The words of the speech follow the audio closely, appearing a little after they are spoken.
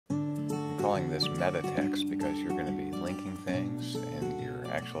calling this meta text because you're going to be linking things in your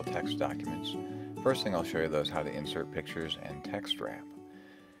actual text documents. First thing I'll show you though is how to insert pictures and text wrap.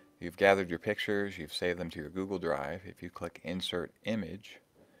 You've gathered your pictures, you've saved them to your Google Drive. If you click Insert Image,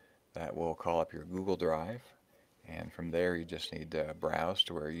 that will call up your Google Drive, and from there you just need to browse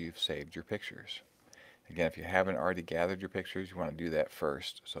to where you've saved your pictures. Again, if you haven't already gathered your pictures, you want to do that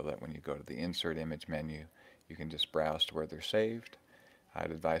first so that when you go to the Insert Image menu, you can just browse to where they're saved. I'd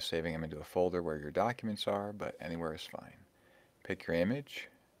advise saving them into a folder where your documents are, but anywhere is fine. Pick your image,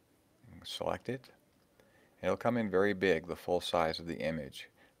 and select it. It'll come in very big, the full size of the image.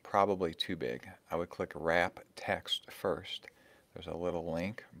 Probably too big. I would click Wrap Text first. There's a little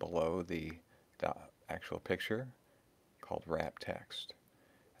link below the actual picture called Wrap Text.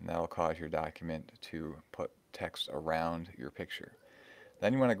 And that will cause your document to put text around your picture.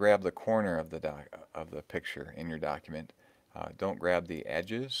 Then you want to grab the corner of the picture in your document. Don't grab the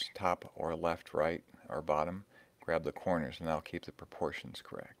edges, top or left, right, or bottom. Grab the corners and that'll keep the proportions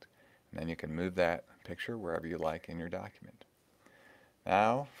correct. And then you can move that picture wherever you like in your document.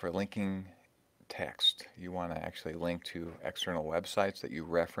 Now for linking text, you want to actually link to external websites that you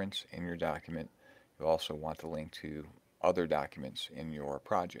reference in your document. You also want to link to other documents in your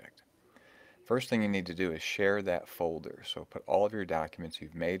project. First thing you need to do is share that folder. So put all of your documents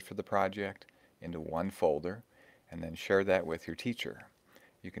you've made for the project into one folder and then share that with your teacher.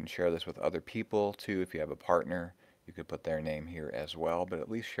 You can share this with other people too. If you have a partner, you could put their name here as well, but at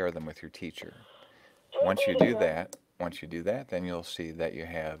least share them with your teacher. Once you do that, then you'll see that you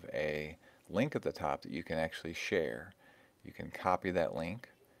have a link at the top that you can actually share. You can copy that link,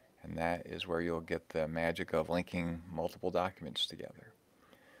 and that is where you'll get the magic of linking multiple documents together.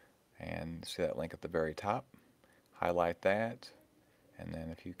 And see that link at the very top? Highlight that, and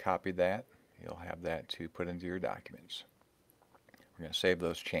then if you copy that, you'll have that to put into your documents. We're going to save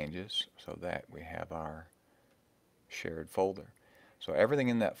those changes so that we have our shared folder. So everything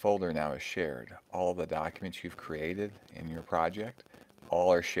in that folder now is shared. All of the documents you've created in your project,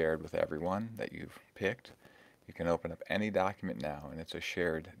 all are shared with everyone that you've picked. You can open up any document now and it's a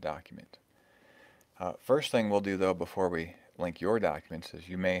shared document. First thing we'll do though before we link your documents is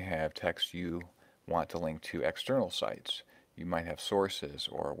you may have text you want to link to external sites. You might have sources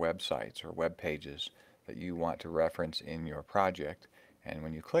or websites or web pages that you want to reference in your project, and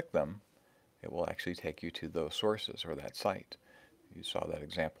when you click them it will actually take you to those sources or that site. You saw that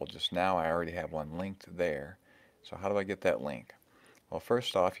example just now. I already have one linked there. So how do I get that link? Well,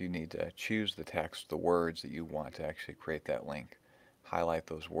 first off, you need to choose the text, the words that you want to actually create that link. Highlight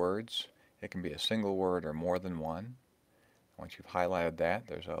those words. It can be a single word or more than one. Once you've highlighted that,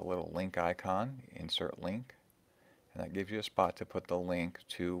 there's a little link icon, insert link, and that gives you a spot to put the link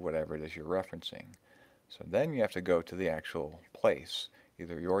to whatever it is you're referencing. So then you have to go to the actual place,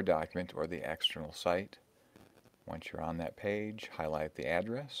 either your document or the external site. Once you're on that page, highlight the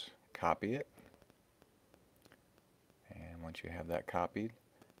address, copy it, and once you have that copied,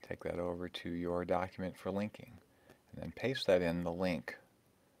 take that over to your document for linking, and then paste that in the link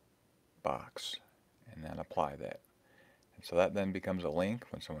box, and then apply that. And so that then becomes a link.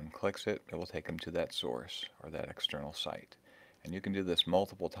 When someone clicks it, it will take them to that source or that external site. And you can do this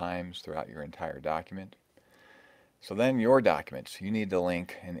multiple times throughout your entire document. So then your documents, you need to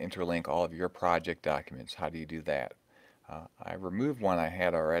link and interlink all of your project documents. How do you do that? I removed one I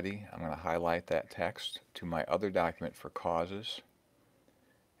had already. I'm going to highlight that text to my other document for causes,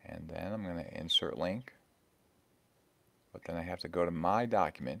 and then I'm going to insert link, but then I have to go to my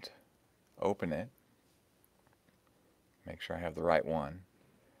document, open it, make sure I have the right one,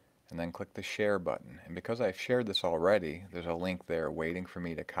 and then click the share button. And because I've shared this already, there's a link there waiting for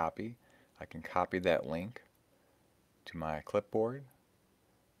me to copy. I can copy that link to my clipboard,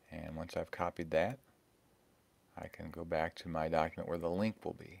 and once I've copied that, I can go back to my document where the link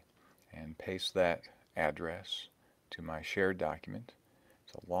will be and paste that address to my shared document.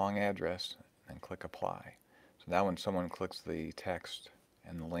 It's a long address, and click apply. So now when someone clicks the text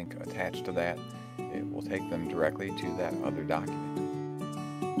and the link attached to that, it will take them directly to that other document.